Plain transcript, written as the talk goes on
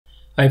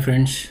Hi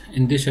friends,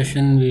 in this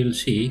session we will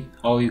see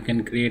how you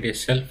can create a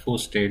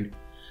self-hosted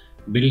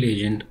build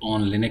agent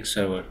on Linux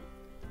server.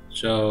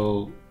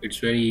 So it's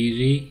very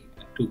easy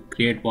to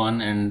create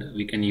one and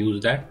we can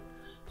use that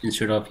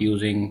instead of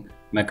using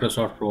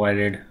Microsoft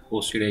provided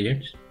hosted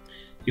agents.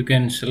 You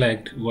can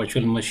select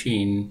virtual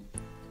machine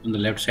on the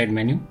left side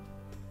menu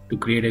to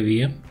create a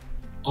VM,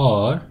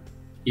 or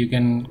you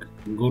can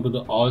go to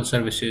the all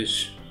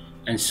services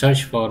and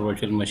search for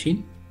virtual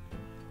machine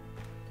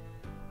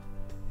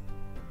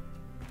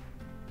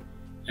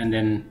and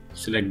then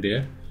select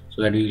there,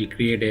 so that we will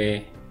create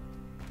a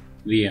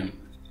VM.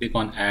 Click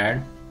on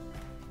add,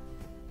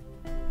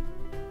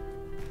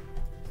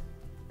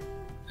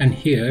 and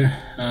here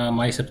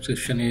my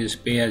subscription is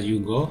pay as you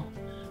go.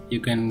 You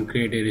can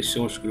create a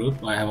resource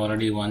group. I have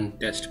already one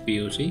test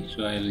POC,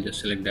 so I will just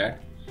select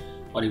that,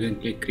 or you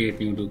can click create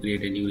new to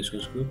create a new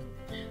resource group.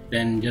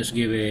 Then just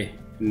give a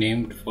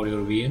name for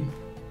your VM.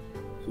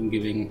 I'm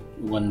giving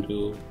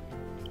Ubuntu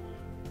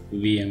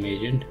VM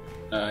agent.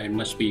 It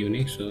must be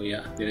unique, so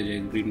yeah, there is a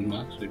green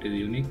mark, so it is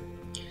unique.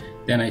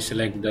 Then I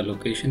select the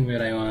location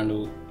where I want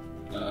to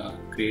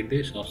create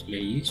this,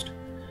 Australia East,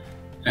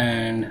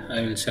 and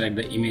I will select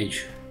the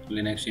image,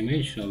 Linux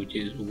image, which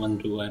is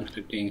Ubuntu. I'm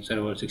selecting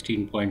server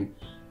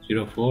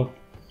 16.04.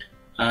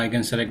 I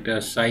can select a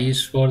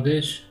size for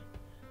this.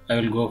 I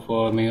will go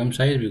for minimum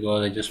size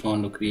because I just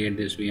want to create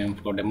this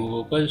VM for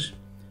demo purpose,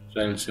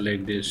 so I will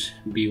select this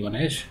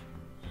B1S.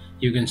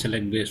 You can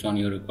select based on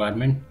your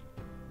requirement.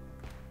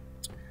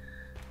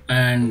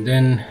 And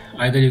then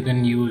either you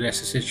can use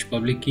SSH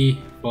public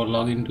key for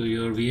login to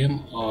your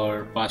VM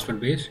or password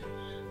based.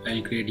 I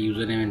will create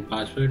username and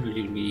password, which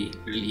will be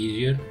a little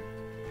easier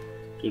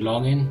to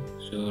log in.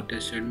 So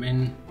test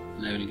admin,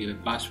 and I will give a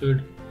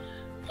password.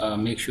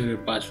 Make sure your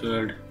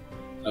password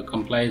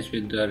complies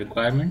with the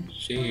requirement.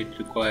 Say it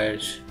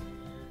requires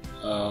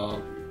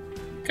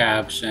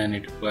caps and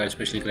it requires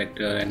special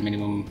character and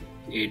minimum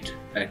 8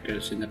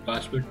 characters in the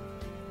password.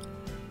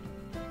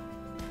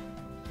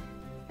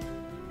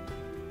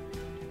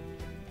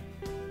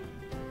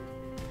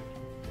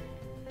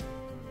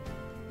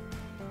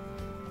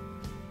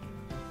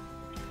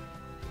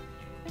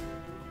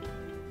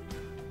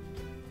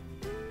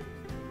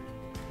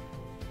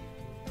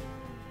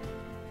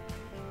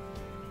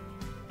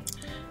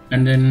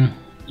 And then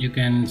you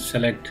can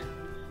select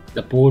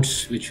the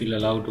ports which will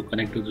allow to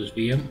connect to this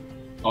VM.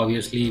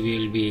 Obviously we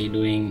will be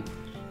doing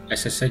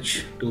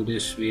SSH to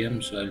this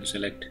VM, so I'll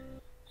select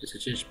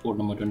SSH. Port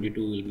number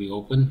 22 will be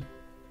open,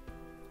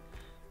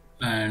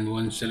 and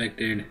once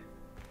selected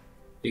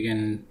you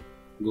can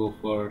go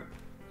for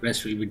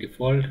rest will be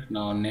default.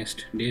 Now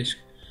next disk,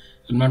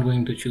 I'm not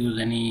going to choose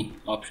any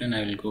option.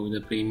 I will go with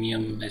the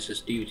premium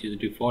SSD, which is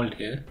default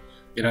here.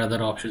 There are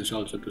other options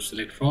also to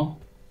select from.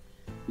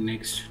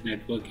 Next,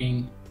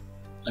 networking,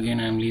 again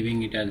I'm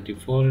leaving it as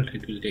default.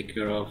 It will take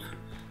care of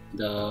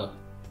the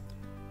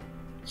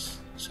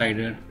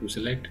CIDR to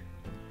select.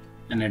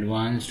 And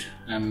advanced,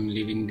 I'm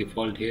leaving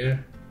default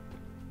here.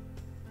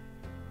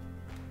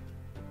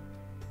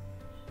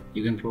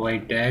 You can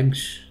provide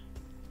tags,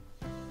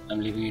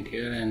 I'm leaving it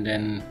here, and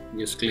then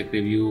just click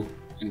review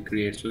and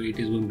create. So it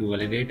is going to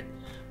validate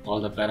all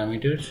the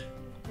parameters,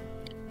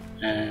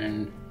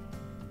 and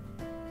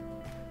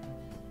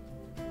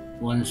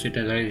once it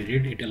has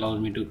validated, it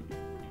allows me to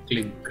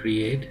click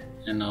create,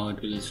 and now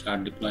it will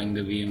start deploying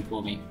the VM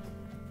for me.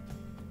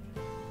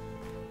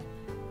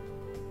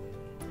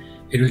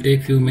 It will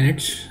take few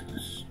minutes.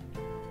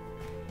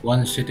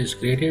 Once it is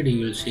created,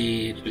 you will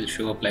see it will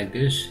show up like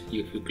this.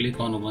 If you click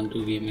on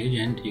Ubuntu VM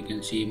agent, you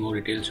can see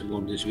more details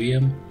about this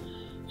VM,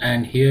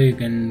 and here you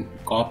can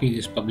copy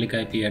this public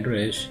IP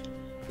address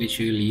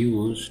which you will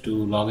use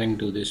to log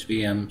into this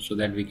VM so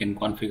that we can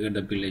configure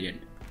the build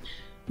agent.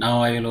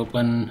 Now I will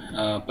open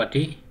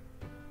PuTTY.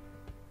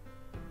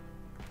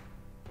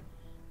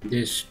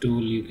 This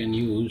tool you can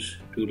use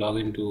to log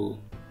into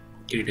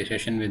create a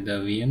session with the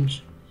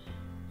VMs,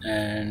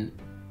 and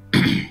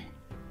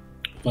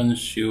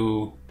once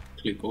you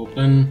click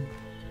open,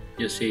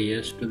 just say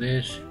yes to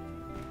this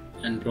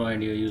and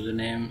provide your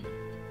username,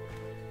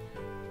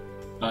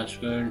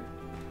 password.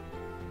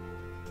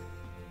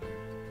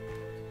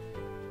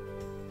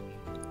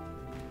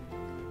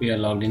 We are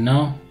logged in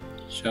now,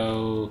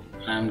 so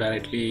I am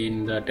directly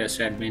in the test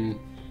admin,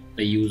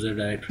 the user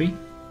directory.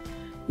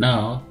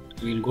 Now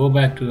we'll go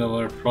back to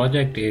our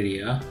project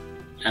area,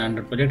 and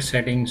under project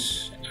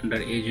settings, under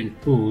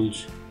agent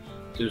pools,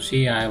 you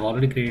see I have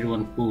already created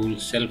one pool,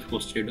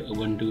 self-hosted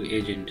Ubuntu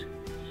agent,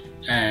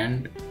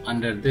 and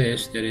under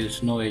this there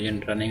is no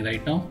agent running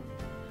right now.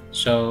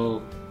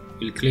 So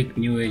we'll click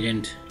new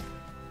agent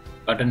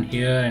button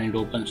here, and it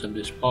opens up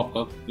this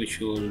pop-up which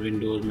shows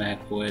Windows, Mac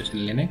OS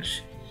and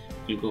Linux.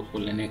 We'll go for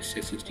Linux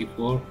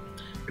x64.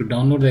 To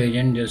download the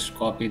agent, just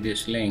copy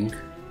this link,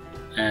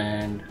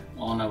 and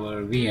on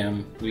our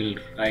VM we'll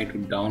try to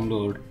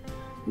download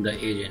the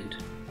agent.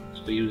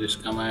 So use this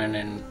command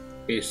and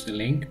paste the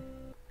link,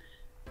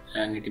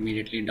 and it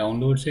immediately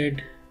downloads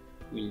it.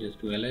 We'll just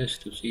do ls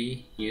to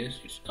see. Yes,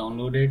 it's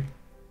downloaded.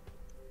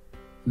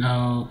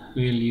 Now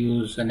we'll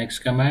use the next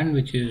command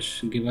which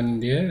is given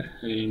there.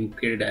 We'll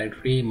create a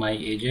directory my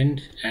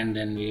agent, and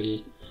then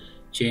we'll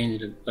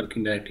change the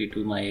working directory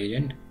to my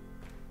agent.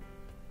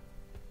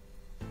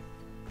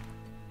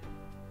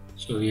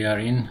 So we are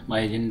in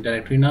my agent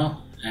directory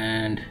now,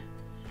 and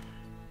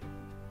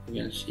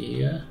you can see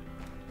here.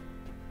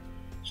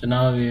 So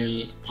now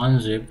we'll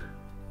unzip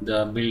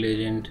the build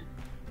agent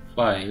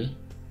file.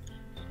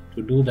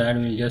 To do that,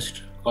 we'll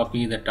just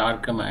copy the tar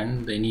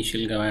command, the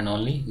initial command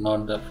only,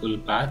 not the full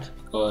path,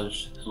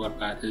 because our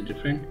path is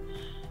different,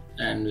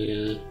 and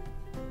we'll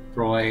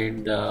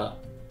provide the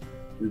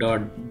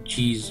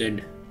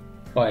 .gz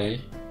file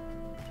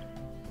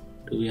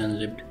to be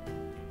unzipped.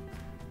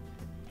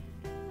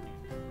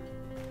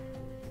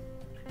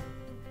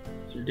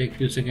 It'll take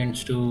few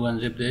seconds to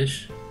unzip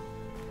this.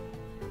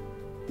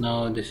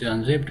 Now this is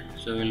unzipped,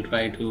 so we'll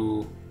try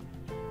to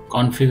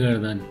configure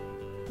the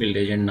build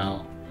agent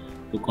now.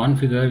 To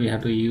configure, we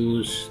have to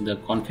use the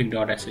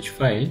config.sh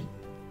file,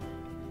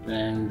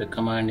 and the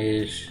command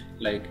is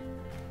like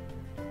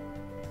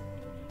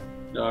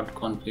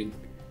 .config.sh,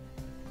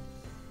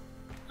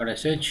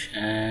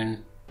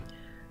 and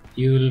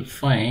you will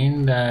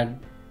find that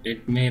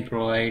it may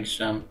provide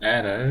some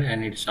error,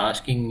 and it's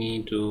asking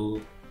me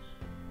to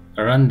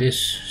run this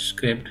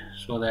script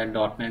so that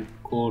 .NET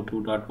Core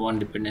 2.1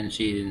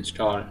 dependency is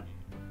installed.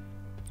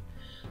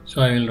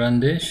 So I will run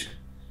this,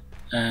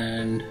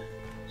 and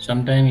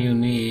sometime you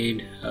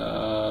need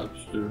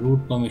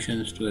root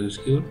permissions to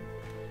execute.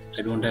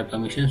 I don't have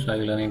permissions, so I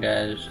will run it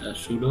as a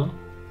sudo.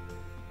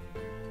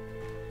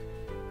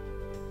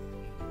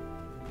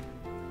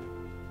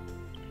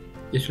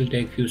 This will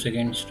take few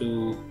seconds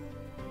to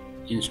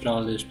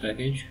install this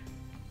package.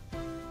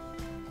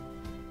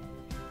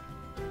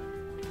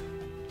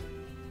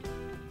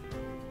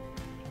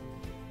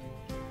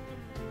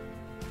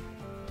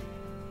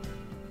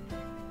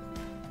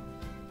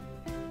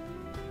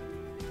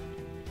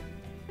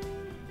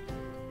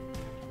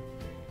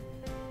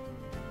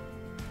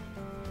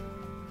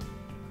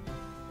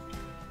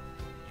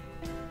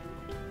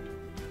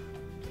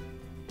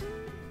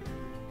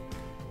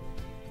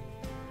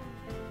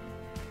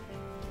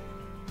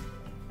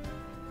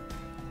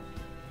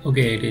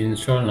 Okay, it is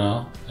installed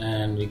now,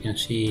 and we can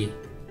see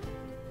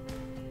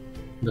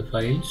the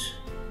files.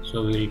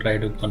 So we will try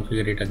to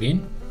configure it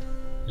again.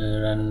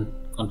 Run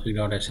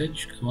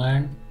config.sh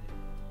command,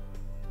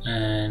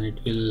 and it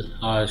will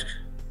ask,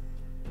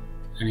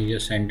 and you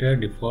just enter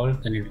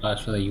default, then it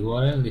asks for the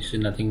URL. This is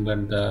nothing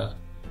but the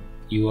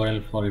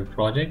URL for your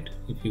project.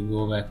 If you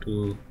go back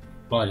to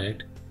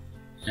project,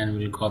 and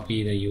we'll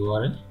copy the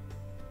URL,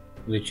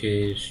 which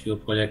is your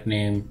project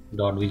name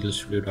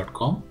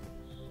 .visualstudio.com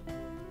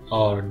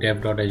or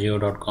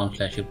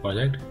dev.azure.com/your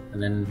project,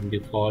 and then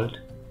default.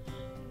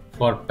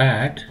 For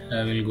path,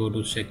 I will go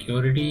to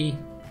security,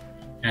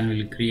 and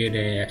we'll create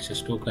a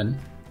access token.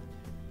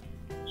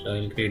 So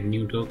I'll create a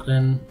new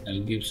token.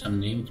 I'll give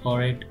some name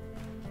for it,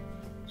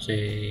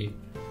 say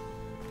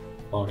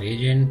for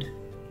agent,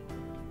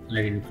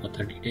 let it for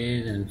 30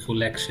 days, and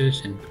full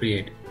access, and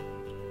create.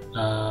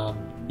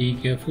 Be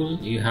careful,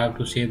 you have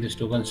to save this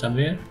token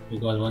somewhere,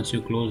 because once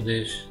you close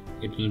this,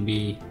 it will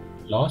be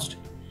lost.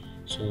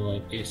 So I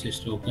paste this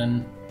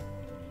token,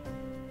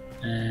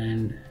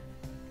 and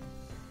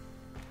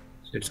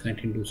so it's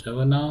connecting to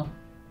server now.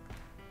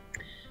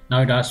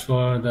 Now it asks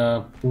for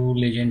the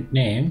pool agent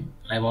name.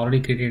 I've already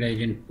created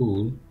agent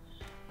pool.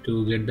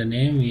 To get the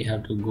name, we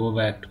have to go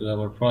back to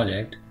our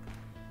project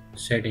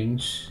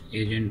settings,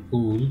 agent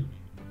pool.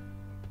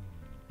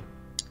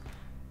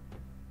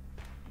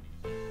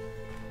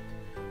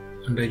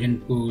 Under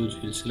agent pools,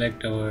 we'll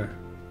select our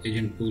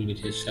agent pool,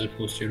 which is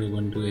self-hosted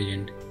Ubuntu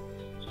agent.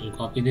 So we'll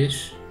copy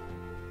this,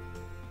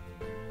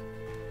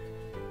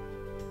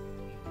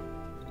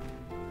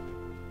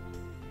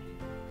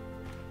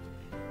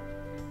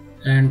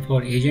 and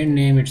for agent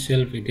name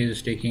itself, it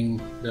is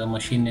taking the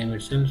machine name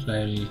itself, so I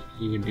will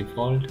leave it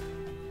default.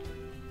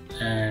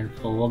 And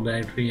for work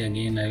directory,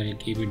 again I will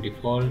keep it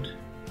default.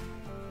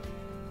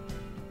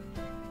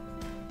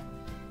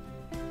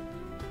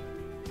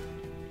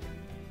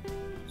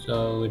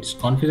 So it's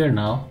configured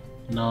now.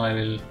 Now I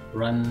will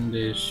run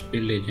this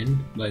build agent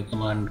by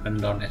command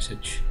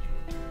run.sh,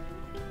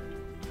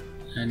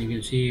 and you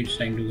can see it's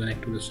trying to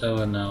connect to the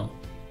server now,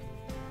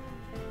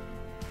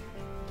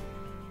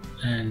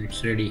 and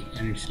it's ready,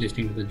 and it's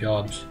listening to the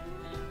jobs.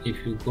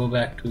 If you go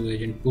back to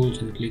agent pools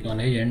and click on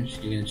agents,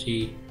 you can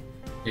see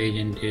the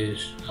agent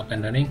is up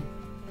and running,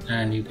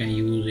 and you can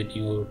use it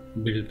in your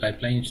build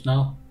pipelines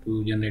now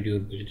to generate your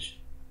builds.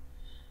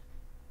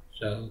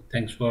 So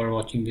thanks for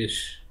watching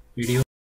this video.